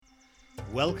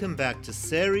Welcome back to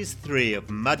Series 3 of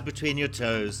Mud Between Your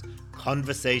Toes,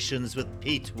 Conversations with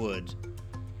Pete Wood.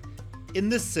 In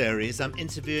this series, I'm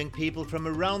interviewing people from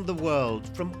around the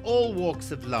world, from all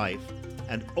walks of life,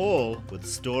 and all with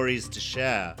stories to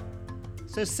share.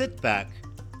 So sit back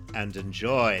and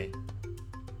enjoy.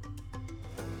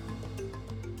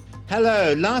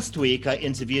 Hello, last week I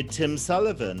interviewed Tim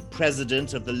Sullivan,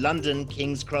 president of the London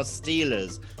King's Cross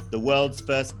Steelers, the world's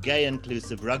first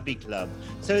gay-inclusive rugby club.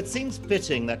 So it seems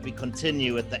fitting that we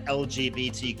continue with the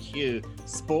LGBTQ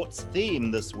sports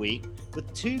theme this week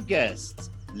with two guests,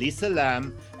 Lisa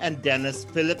Lam and Dennis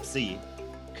Phillipsey,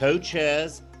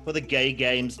 co-chairs for the Gay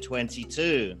Games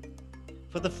 22.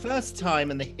 For the first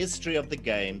time in the history of the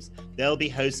Games, they'll be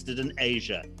hosted in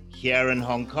Asia, here in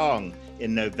Hong Kong,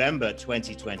 in November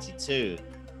 2022.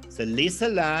 So Lisa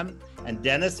Lam and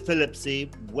Dennis Phillipsey,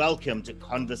 welcome to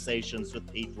Conversations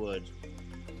with Pete Wood.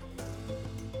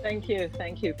 Thank you,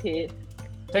 Pete.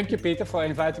 Thank you, Peter, for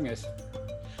inviting us.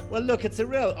 Well, look, it's a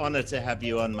real honor to have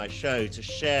you on my show to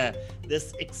share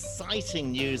this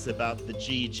exciting news about the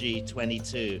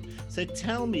GG22. So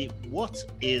tell me, what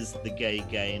is the Gay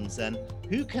Games and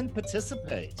who can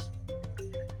participate?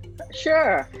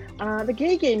 Sure. The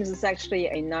Gay Games is actually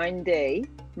a 9-day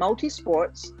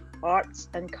multi-sports, arts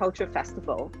and culture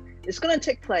festival. It's going to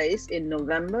take place in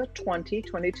November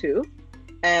 2022,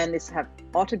 and it's have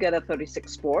altogether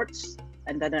 36 sports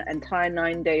and then an entire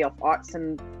 9-day of arts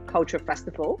and culture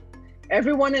festival.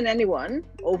 Everyone and anyone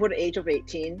over the age of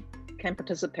 18 can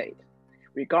participate,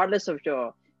 regardless of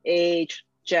your age,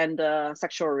 gender,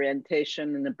 sexual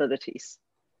orientation, and abilities.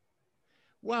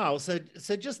 Wow, so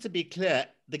just to be clear,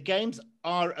 the games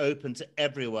are open to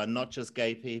everyone, not just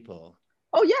gay people.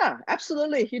 Oh yeah,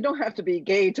 absolutely. You don't have to be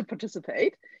gay to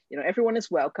participate. You know, everyone is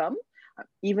welcome.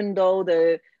 Even though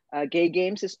the Gay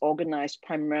Games is organized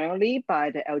primarily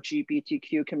by the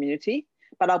LGBTQ community,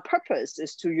 but our purpose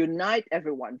is to unite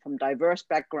everyone from diverse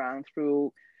backgrounds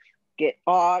through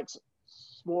arts,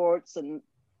 sports, and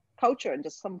culture, and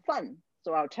just some fun.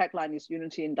 So our tagline is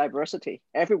unity and diversity.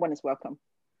 Everyone is welcome.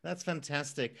 That's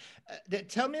fantastic.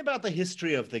 Tell me about the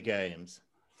history of the Games.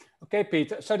 Okay,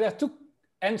 Peter. So there are two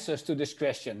answers to this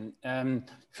question.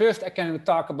 First, I can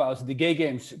talk about the Gay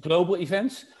Games global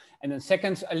events. And then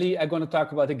second, Ali, I'm going to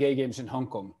talk about the Gay Games in Hong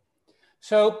Kong.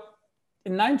 So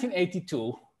in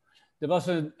 1982, there was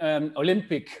an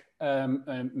Olympic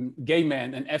gay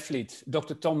man, an athlete,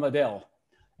 Dr. Tom Waddell.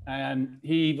 And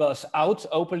he was out,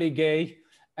 openly gay,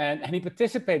 and he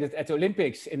participated at the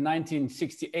Olympics in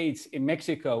 1968 in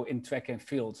Mexico in track and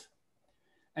field.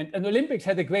 And the Olympics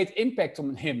had a great impact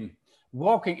on him.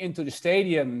 Walking into the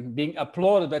stadium, being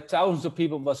applauded by thousands of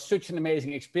people was such an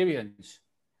amazing experience.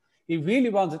 He really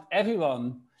wanted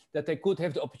everyone that they could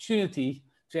have the opportunity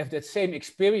to have that same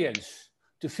experience,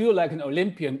 to feel like an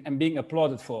Olympian and being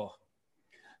applauded for.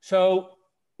 So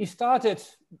he started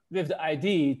with the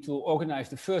idea to organize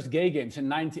the first Gay Games in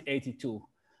 1982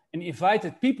 and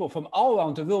invited people from all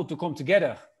around the world to come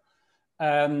together.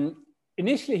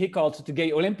 Initially, he called it the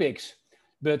Gay Olympics,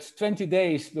 but 20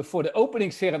 days before the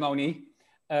opening ceremony,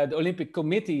 the Olympic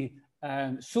Committee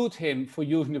sued him for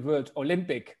using the word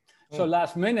Olympic. So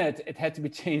last minute, it had to be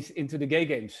changed into the Gay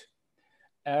Games.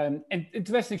 And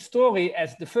interesting story,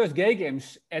 at the first Gay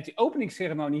Games, at the opening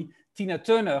ceremony, Tina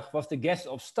Turner was the guest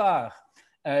of star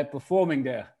performing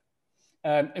there.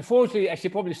 Unfortunately, as you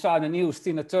probably saw in the news,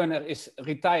 Tina Turner is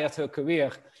retired her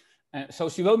career. So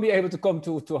she won't be able to come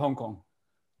to Hong Kong.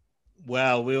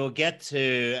 Well, we will get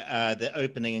to the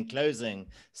opening and closing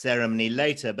ceremony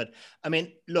later. But I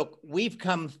mean, look, we've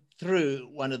come through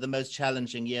one of the most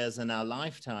challenging years in our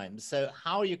lifetime. So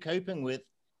how are you coping with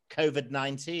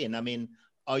COVID-19? I mean,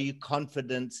 are you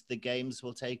confident the games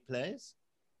will take place?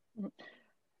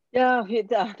 Yeah,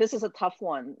 this is a tough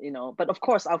one, you know, but of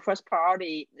course, our first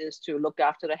priority is to look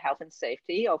after the health and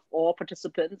safety of all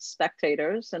participants,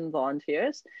 spectators, and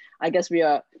volunteers. I guess we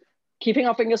are keeping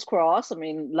our fingers crossed. I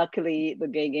mean, luckily, the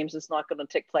Gay Games is not going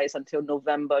to take place until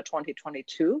November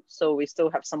 2022. So we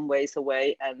still have some ways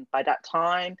away. And by that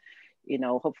time, you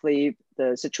know, hopefully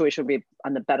the situation will be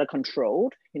under better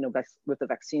controlled, you know, with the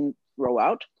vaccine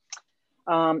rollout.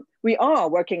 We are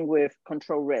working with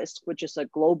Control Risk, which is a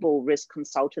global risk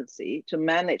consultancy to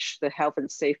manage the health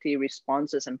and safety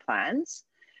responses and plans.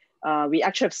 We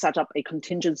actually have set up a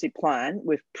contingency plan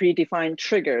with predefined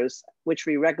triggers, which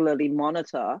we regularly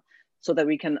monitor so that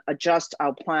we can adjust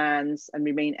our plans and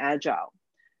remain agile.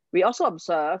 We also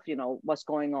observe, you know, what's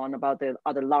going on about the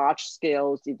other large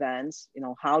scale events, you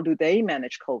know, how do they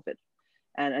manage COVID,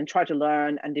 and try to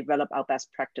learn and develop our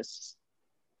best practices.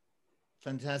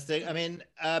 Fantastic. I mean,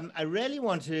 I really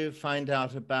want to find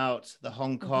out about the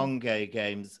Hong Kong Gay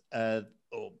Games.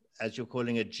 or as you're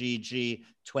calling it,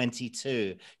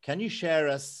 GG22. Can you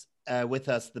share with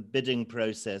us the bidding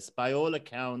process? By all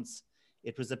accounts,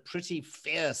 it was a pretty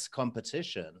fierce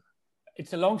competition.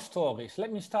 It's a long story, so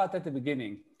let me start at the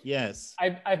beginning. Yes.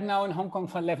 I've now in Hong Kong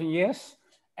for 11 years,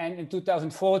 and in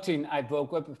 2014, I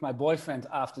broke up with my boyfriend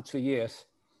after 3 years.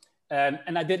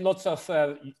 And I did lots of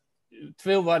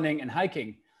trail running and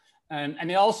hiking.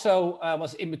 And I also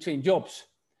was in between jobs.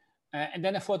 And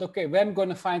then I thought, okay, where am I going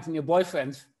to find a new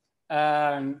boyfriend?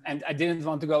 And I didn't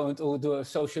want to go into the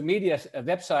social media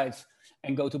websites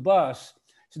and go to bars.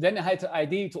 So then I had the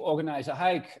idea to organize a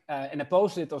hike, and I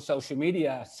posted it on social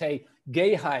media, say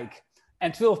gay hike,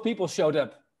 and 12 people showed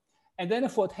up. And then I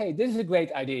thought, hey, this is a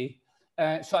great idea.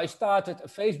 So I started a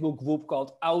Facebook group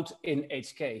called Out in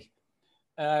HK.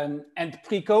 And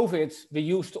pre-COVID, we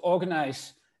used to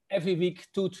organize every week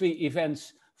 2-3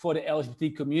 events for the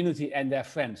LGBT community and their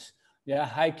friends. Yeah,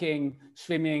 hiking,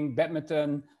 swimming,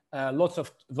 badminton, lots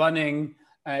of running,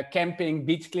 camping,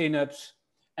 beach cleanups.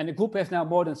 And the group has now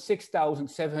more than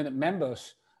 6,700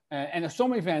 members. And at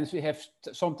some events, we have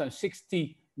sometimes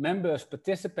 60 members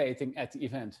participating at the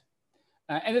event.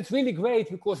 And it's really great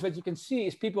because what you can see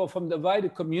is people from the wider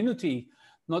community,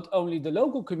 not only the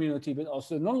local community, but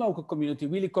also the non-local community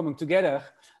really coming together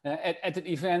at an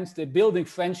event. They're building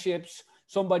friendships.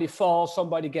 Somebody falls,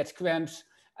 somebody gets cramps.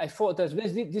 I thought that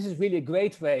this is really a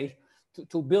great way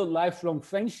to build lifelong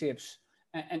friendships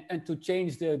and to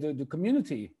change the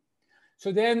community.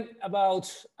 So then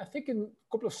about, I think a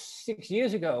couple of 6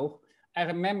 years ago, I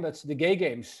remembered the Gay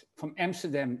Games from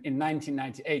Amsterdam in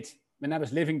 1998 when I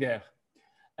was living there.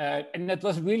 And that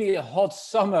was really a hot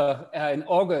summer in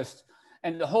August,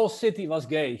 and the whole city was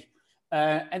gay.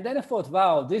 And then I thought,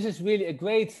 wow, this is really a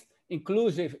great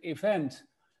inclusive event.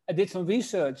 I did some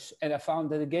research and I found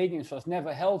that the Gay Games was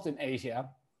never held in Asia.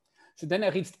 So then I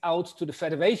reached out to the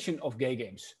Federation of Gay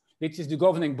Games, which is the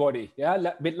governing body, yeah,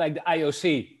 a bit like the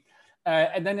IOC.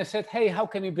 And then I said, hey, how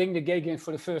can we bring the Gay Games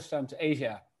for the first time to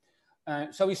Asia?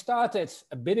 So we started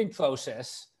a bidding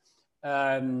process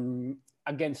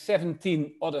against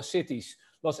 17 other cities,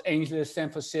 Los Angeles, San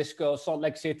Francisco, Salt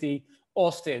Lake City,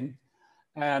 Austin.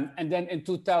 And then in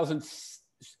 2000,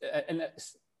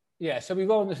 so we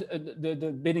won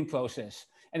the bidding process.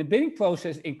 And the bidding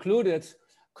process included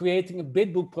creating a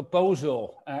bid book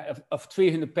proposal of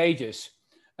 300 pages,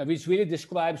 which really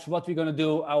describes what we're going to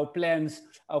do, our plans,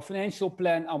 our financial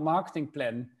plan, our marketing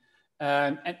plan.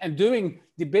 And during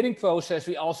the bidding process,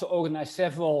 we also organized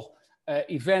several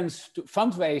events to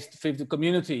fundraise with the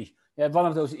community. One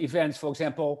of those events, for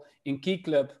example, in Key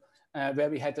Club, where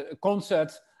we had a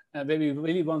concert where we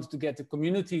really wanted to get the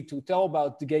community to tell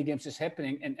about the Gay Games is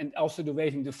happening and also the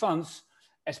raising the funds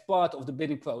as part of the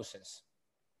bidding process.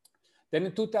 Then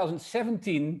in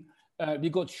 2017, we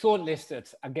got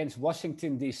shortlisted against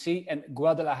Washington, D.C. and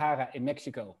Guadalajara in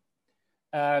Mexico.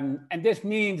 And this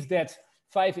means that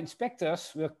 5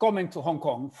 inspectors were coming to Hong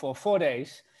Kong for 4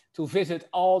 days to visit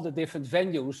all the different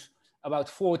venues, about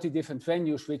 40 different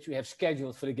venues which we have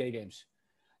scheduled for the Gay Games.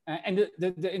 And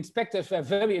the inspectors were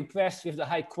very impressed with the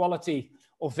high quality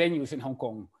of venues in Hong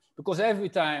Kong, because every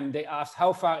time they asked,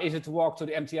 how far is it to walk to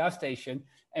the MTR station?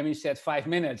 And we said 5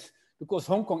 minutes, because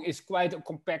Hong Kong is quite a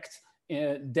compact,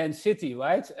 dense city,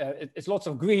 right? It's lots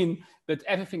of green, but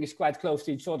everything is quite close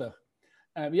to each other.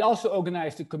 We also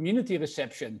organized a community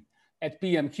reception at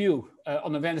PMQ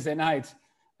on a Wednesday night.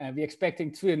 We're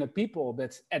expecting 300 people,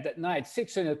 but at that night,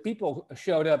 600 people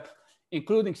showed up,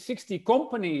 including 60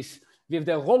 companies with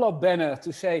their roll-up banner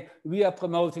to say, we are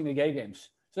promoting the Gay Games.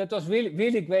 So that was really,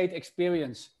 really great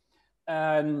experience.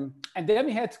 And then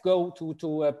we had to go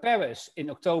to Paris in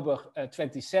October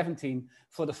 2017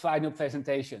 for the final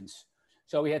presentations.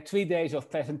 So we had 3 days of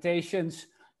presentations.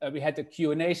 We had a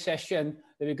Q&A session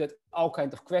where we got all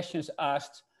kinds of questions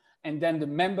asked. And then the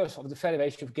members of the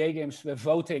Federation of Gay Games were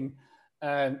voting.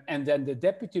 And then the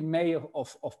deputy mayor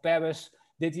of Paris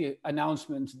did the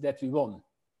announcement that we won.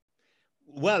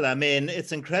 Well, I mean,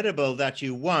 it's incredible that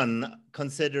you won,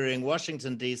 considering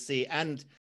Washington, D.C. and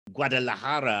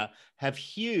Guadalajara have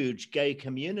huge gay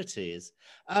communities.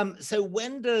 So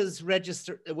when does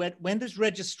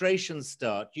registration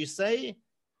start? You say,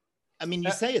 I mean,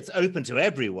 you say it's open to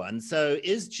everyone. So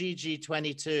is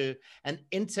GG22 an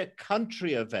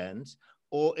inter-country event,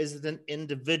 or is it an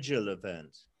individual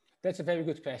event? That's a very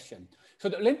good question. So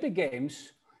the Olympic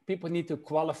Games, people need to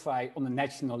qualify on a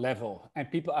national level,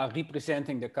 and people are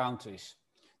representing their countries.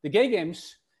 The Gay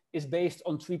Games is based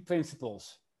on 3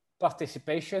 principles: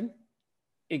 participation,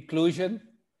 inclusion,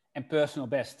 and personal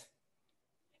best.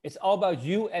 It's all about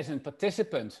you as a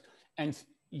participant and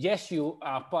yes, you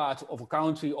are part of a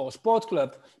country or a sport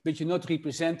club, but you're not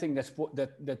representing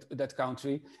that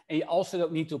country, and you also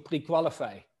don't need to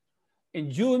pre-qualify.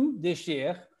 In June this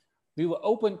year, we will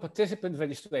open participant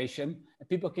registration, and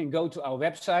people can go to our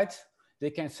website, they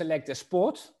can select their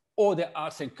sport or their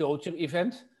arts and culture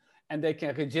event, and they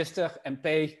can register and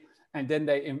pay, and then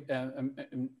they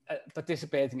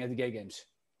participating at the Gay Games.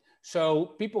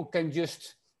 So people can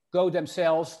just go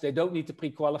themselves, they don't need to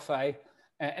pre-qualify.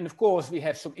 And of course, we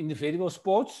have some individual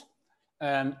sports,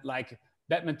 like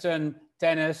badminton,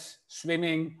 tennis,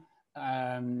 swimming,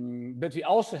 but we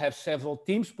also have several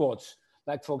team sports,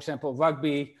 like for example,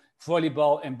 rugby,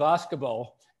 volleyball, and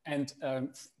basketball. And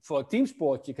for a team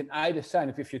sport, you can either sign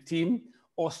up with your team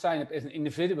or sign up as an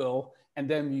individual, and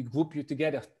then we group you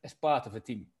together as part of a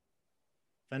team.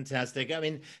 Fantastic. I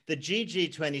mean, the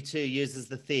GG22 uses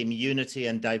the theme unity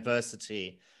and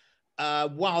diversity.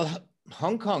 While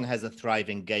Hong Kong has a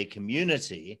thriving gay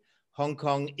community, Hong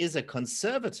Kong is a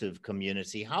conservative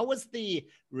community. How was the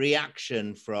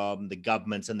reaction from the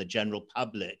government and the general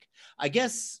public? I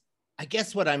guess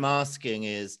what I'm asking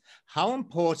is, how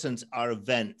important are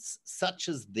events such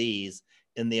as these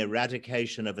in the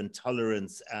eradication of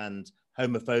intolerance and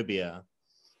homophobia?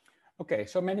 Okay,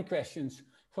 so many questions.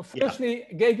 So firstly,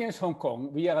 Gay Games Hong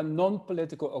Kong, we are a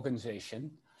non-political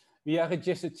organization. We are a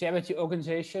registered charity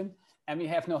organization, and we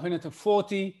have now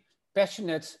 140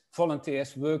 passionate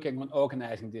volunteers working on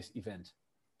organizing this event.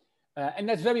 And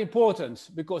that's very important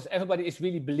because everybody is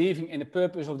really believing in the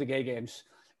purpose of the Gay Games,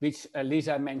 which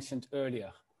Lisa mentioned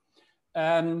earlier.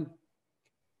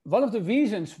 One of the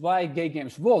reasons why Gay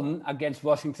Games won against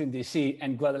Washington, D.C.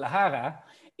 and Guadalajara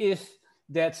is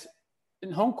that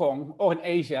in Hong Kong or in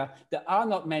Asia, there are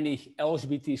not many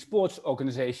LGBT sports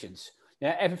organizations.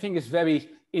 Yeah, everything is very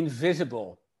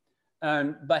invisible.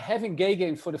 By having Gay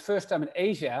Games for the first time in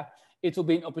Asia, it will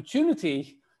be an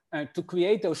opportunity to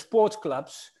create those sports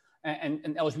clubs and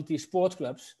LGBT sports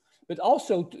clubs, but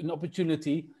also an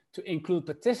opportunity to include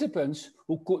participants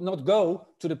who could not go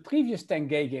to the previous 10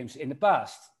 Gay Games in the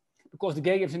past. Because the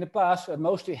Gay Games in the past were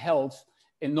mostly held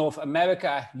in North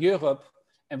America, Europe,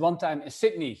 and one time in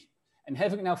Sydney. And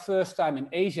having now first time in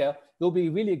Asia will be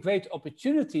really a great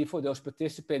opportunity for those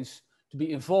participants to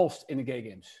be involved in the Gay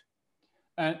Games.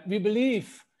 And we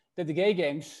believe that the Gay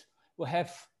Games will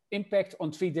have impact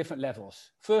on 3 different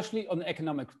levels. Firstly, on the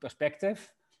economic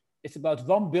perspective, it's about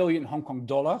 $1 billion Hong Kong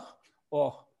dollar,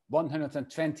 or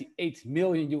 128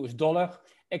 million US dollar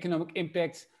economic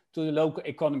impact to the local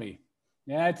economy.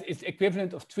 Yeah, it's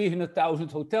equivalent of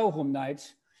 300,000 hotel room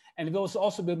nights, and it will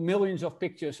also be millions of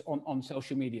pictures on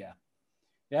social media.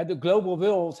 Yeah, the global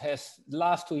world has the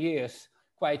last 2 years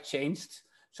quite changed.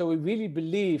 So we really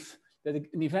believe that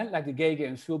an event like the Gay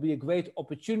Games will be a great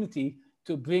opportunity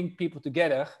to bring people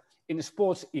together in a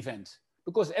sports event,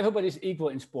 because everybody is equal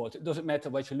in sport. It doesn't matter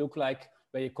what you look like,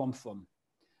 where you come from.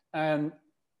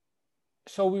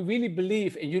 So we really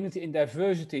believe in unity and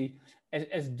diversity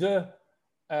as the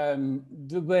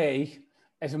way,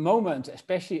 as a moment,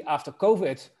 especially after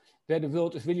COVID, where the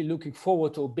world is really looking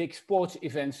forward to big sports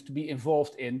events to be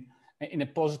involved in a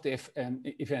positive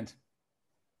event.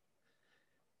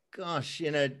 Gosh,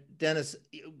 you know, Dennis,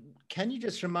 can you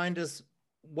just remind us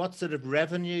what sort of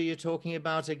revenue you're talking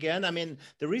about again? I mean,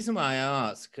 the reason why I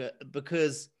ask,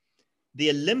 because the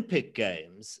Olympic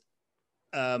Games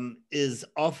is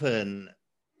often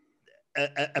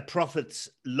a profit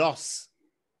loss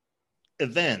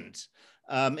event.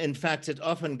 In fact, it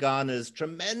often garners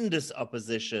tremendous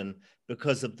opposition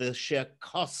because of the sheer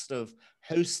cost of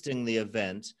hosting the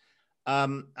event.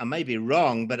 I may be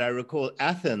wrong, but I recall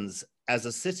Athens as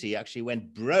a city actually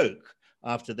went broke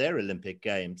after their Olympic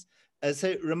Games.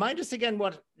 So remind us again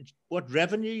what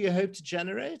revenue you hope to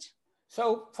generate?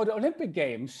 So for the Olympic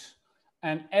Games,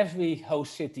 every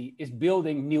host city is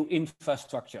building new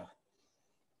infrastructure.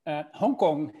 Hong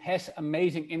Kong has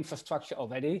amazing infrastructure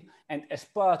already, and as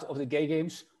part of the Gay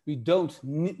Games, we don't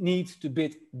need to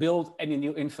build any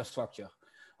new infrastructure.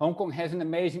 Hong Kong has an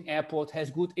amazing airport, has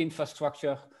good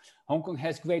infrastructure. Hong Kong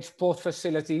has great sport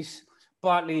facilities.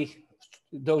 Partly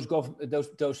those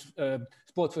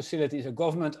sport facilities are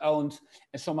government-owned,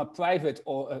 and some are private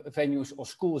or venues or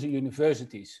schools and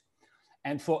universities.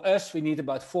 And for us, we need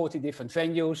about 40 different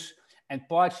venues, and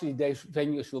partially those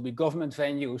venues will be government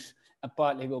venues, and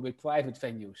partly will be private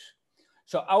venues.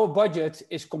 So our budget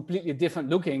is completely different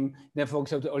looking than, for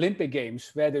example, the Olympic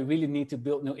Games, where they really need to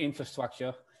build new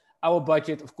infrastructure. Our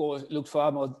budget, of course, looks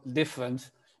far more different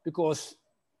because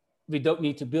we don't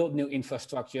need to build new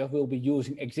infrastructure. We'll be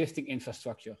using existing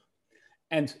infrastructure.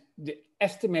 And the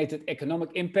estimated economic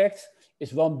impact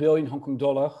is $1 billion Hong Kong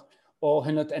dollar, or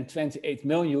 128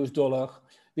 million US dollar,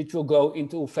 which will go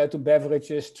into food and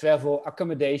beverages, travel,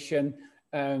 accommodation,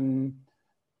 and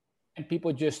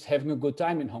people just having a good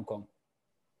time in Hong Kong.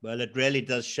 Well, it really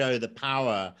does show the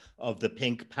power of the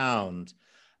pink pound.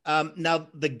 Now,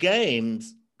 the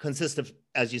games consist of,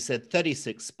 as you said,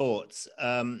 36 sports.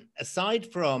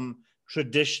 Aside from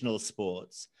traditional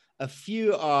sports, a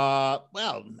few are,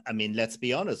 well, I mean, let's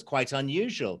be honest, quite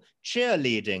unusual.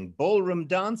 Cheerleading, ballroom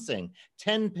dancing,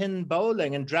 10-pin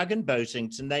bowling, and dragon boating,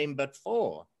 to name but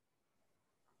 4.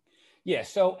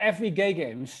 Yes, so every Gay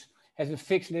Games has a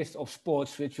fixed list of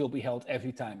sports which will be held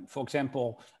every time. For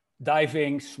example,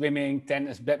 diving, swimming,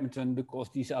 tennis, badminton, because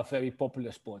these are very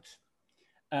popular sports.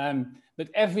 But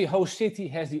every host city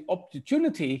has the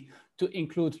opportunity to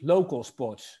include local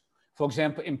sports. For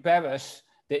example, in Paris,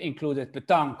 they included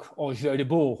pétanque or jeu de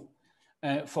boules.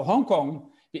 For Hong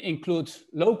Kong, they include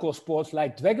local sports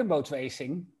like dragon boat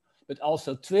racing, but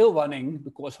also trail running,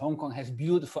 because Hong Kong has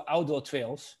beautiful outdoor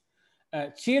trails.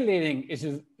 Cheerleading is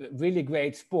a really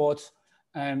great sport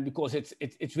because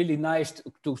it's really nice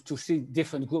to see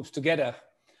different groups together.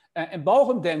 And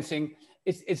ballroom dancing,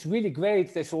 it's really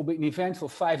great. This will be an event for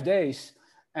 5 days.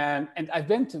 And I've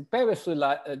been to Paris to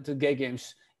the Gay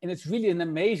Games, and it's really an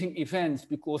amazing event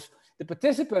because the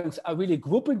participants are really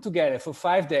grouping together for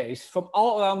 5 days from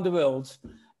all around the world.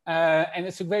 And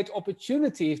it's a great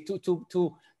opportunity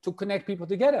to connect people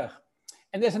together.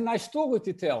 And there's a nice story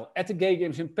to tell. At the Gay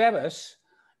Games in Paris,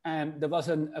 there was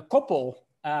a couple,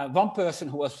 one person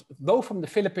who was both from the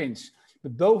Philippines,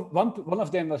 but one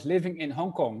of them was living in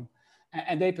Hong Kong,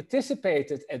 and they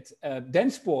participated at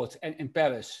dance sport in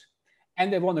Paris,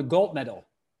 and they won a gold medal.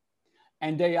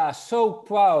 And they are so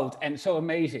proud and so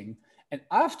amazing. And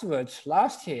afterwards,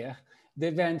 last year,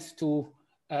 they went to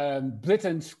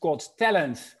Britain's Got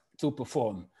Talent to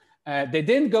perform. They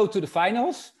didn't go to the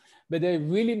finals, but they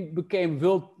really became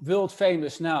world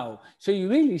famous now. So you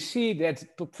really see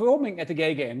that performing at the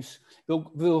Gay Games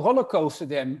will roller coaster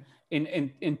them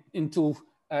into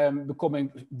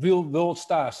becoming real world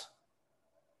stars.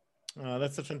 Oh,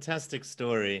 that's a fantastic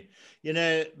story. You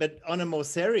know, but on a more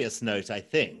serious note, I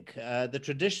think the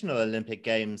traditional Olympic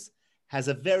Games has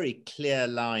a very clear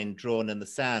line drawn in the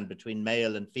sand between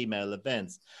male and female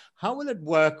events. How will it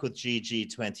work with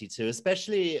GG22,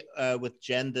 especially with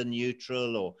gender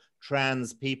neutral or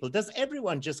trans people? Does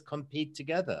everyone just compete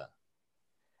together?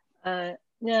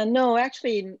 Yeah, no,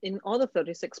 actually in all the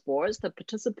 36 sports, the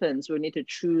participants will need to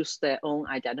choose their own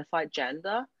identified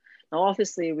gender. Now,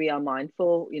 obviously, we are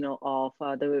mindful, of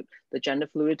the gender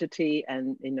fluidity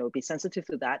and, be sensitive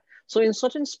to that. So in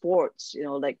certain sports,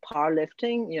 like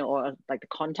powerlifting, or like the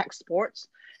contact sports,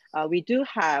 we do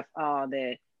have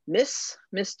the Miss,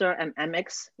 Mr. and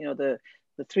MX, the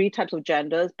 3 types of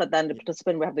genders, but then the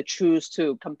participant will have to choose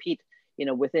to compete,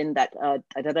 within that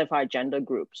identified gender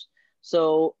groups.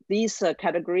 So these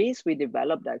categories we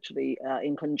developed actually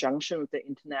in conjunction with the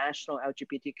International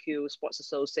LGBTQ Sports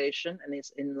Association, and it's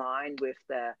in line with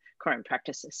the current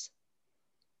practices.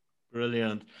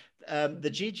 Brilliant.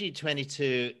 The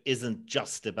GG22 isn't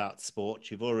just about sport.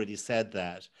 You've already said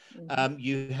that. Mm-hmm.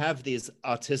 You have these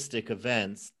artistic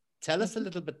events. Tell us a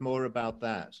little bit more about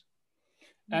that.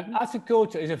 Arts and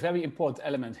culture is a very important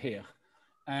element here.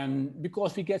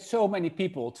 Because we get so many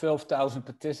people, 12,000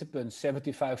 participants,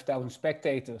 75,000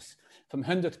 spectators from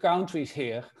 100 countries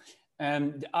here,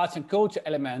 the arts and culture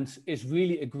element is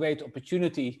really a great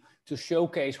opportunity to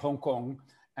showcase Hong Kong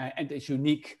and its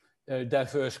unique,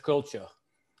 diverse culture.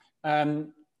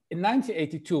 In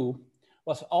 1982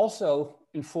 was also,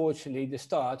 unfortunately, the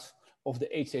start of the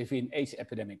HIV and AIDS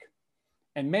epidemic.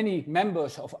 And many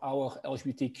members of our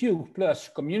LGBTQ plus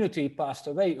community passed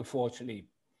away, unfortunately.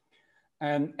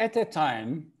 At that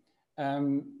time,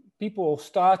 people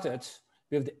started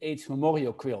with the AIDS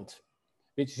memorial quilt,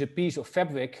 which is a piece of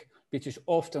fabric which is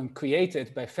often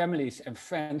created by families and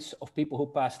friends of people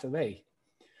who passed away.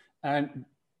 And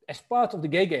as part of the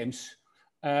Gay Games,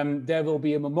 there will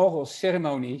be a memorial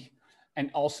ceremony, and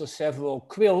also several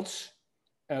quilts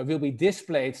will be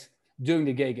displayed during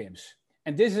the Gay Games.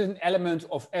 And this is an element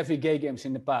of every Gay Games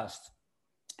in the past.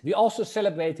 We're also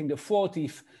celebrating the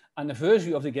 40th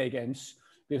anniversary of the Gay Games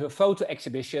with a photo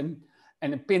exhibition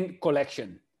and a pin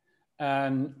collection.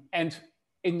 And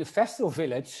in the festival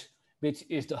village, which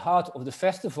is the heart of the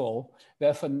festival,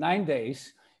 where for 9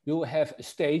 days, you will have a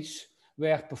stage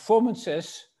where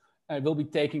performances will be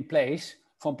taking place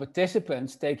from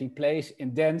participants taking place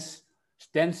in dance,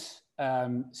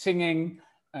 singing,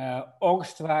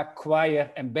 orchestra,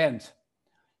 choir, and band.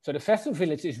 So the festival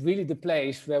village is really the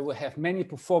place where we have many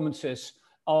performances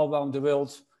all around the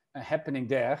world happening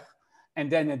there.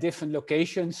 And then at different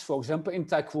locations, for example, in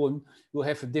Tai Kwun, we'll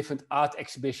have different art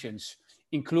exhibitions.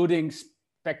 including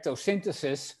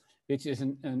Spectrosynthesis, which is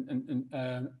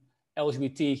an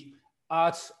LGBT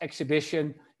arts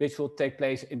exhibition, which will take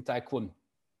place in Tai Kwun.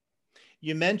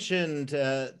 You mentioned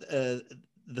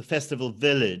the Festival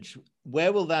Village.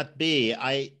 Where will that be?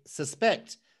 I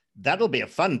suspect that'll be a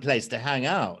fun place to hang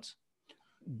out.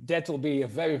 That will be a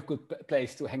very good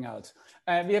place to hang out.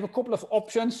 We have a couple of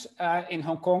options in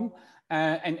Hong Kong.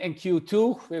 And in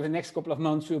Q2, with the next couple of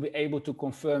months, we'll be able to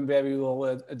confirm where we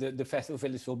will, the Festival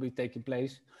Village will be taking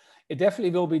place. It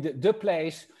definitely will be the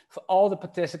place for all the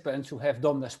participants who have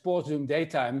done their sports during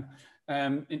daytime.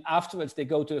 And afterwards, they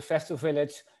go to the Festival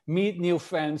Village, meet new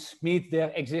friends, meet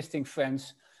their existing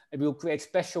friends. And we'll create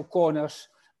special corners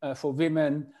for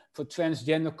women, for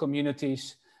transgender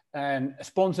communities, and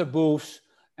sponsor booths.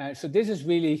 So this is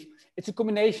really, it's a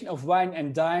combination of wine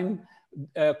and dine,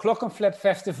 Clockenflap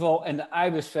Festival and the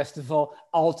Ibis Festival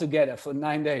all together for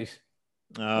 9 days.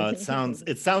 Oh, it sounds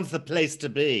the place to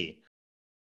be.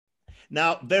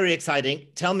 Now, very exciting.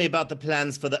 Tell me about the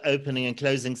plans for the opening and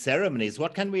closing ceremonies.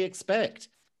 What can we expect?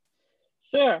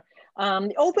 Sure.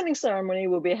 The opening ceremony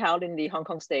will be held in the Hong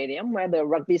Kong Stadium where the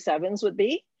Rugby Sevens would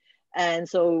be. And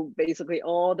so basically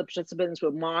all the participants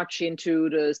will march into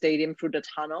the stadium through the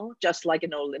tunnel, just like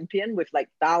an Olympian, with like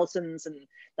thousands and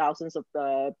thousands of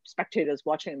spectators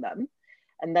watching them.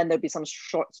 And then there'll be some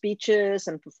short speeches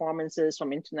and performances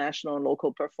from international and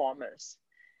local performers.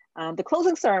 The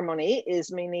closing ceremony is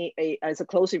mainly a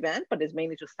closed event, but it's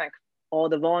mainly to thank all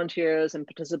the volunteers and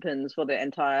participants for the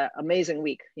entire amazing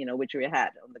week, which we had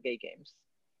on the Gay Games.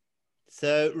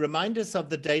 So remind us of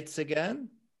the dates again.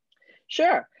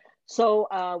 Sure. So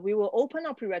we will open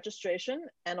our pre-registration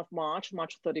end of March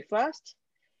 31st.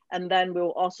 And then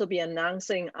we'll also be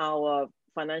announcing our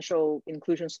financial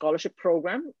inclusion scholarship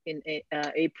program in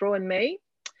April and May.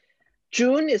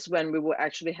 June is when we will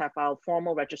actually have our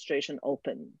formal registration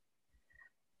open.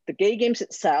 The Gay Games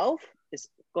itself is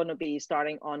going to be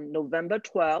starting on November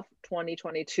 12th,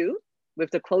 2022, with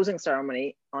the closing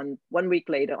ceremony on 1 week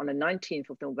later on the 19th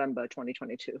of November,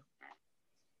 2022.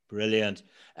 Brilliant.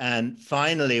 And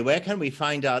finally, where can we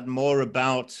find out more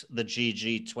about the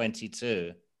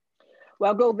GG22?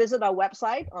 Well, go visit our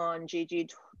website on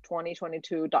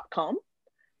gg2022.com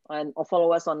or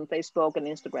follow us on Facebook and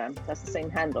Instagram. That's the same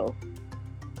handle.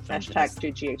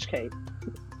 Fantastic. #GGHK.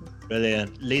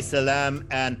 Brilliant. Lisa Lam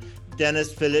and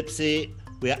Dennis Phillipsi,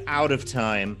 we are out of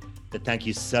time, but thank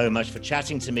you so much for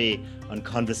chatting to me on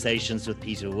Conversations with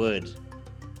Peter Wood.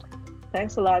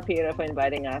 Thanks a lot, Peter, for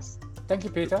inviting us. Thank you,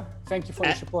 Peter. Thank you for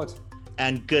your support.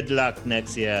 And good luck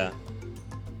next year.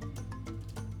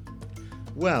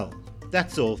 Well,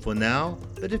 that's all for now.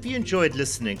 But if you enjoyed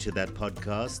listening to that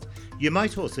podcast, you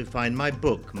might also find my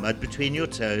book, Mud Between Your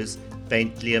Toes,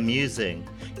 faintly amusing.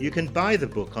 You can buy the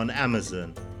book on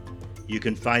Amazon. You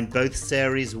can find both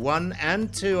series 1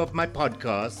 and 2 of my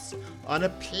podcasts on a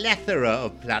plethora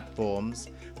of platforms,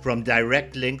 from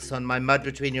direct links on my Mud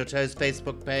Between Your Toes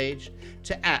Facebook page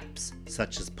to apps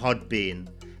such as Podbean,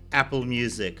 Apple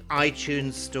Music,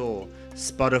 iTunes Store,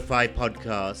 Spotify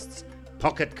Podcasts,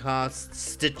 Pocket Casts,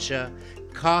 Stitcher,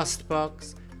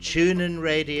 Castbox, TuneIn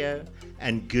Radio,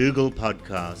 and Google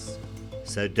Podcasts.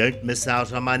 So don't miss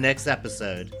out on my next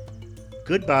episode.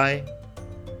 Goodbye.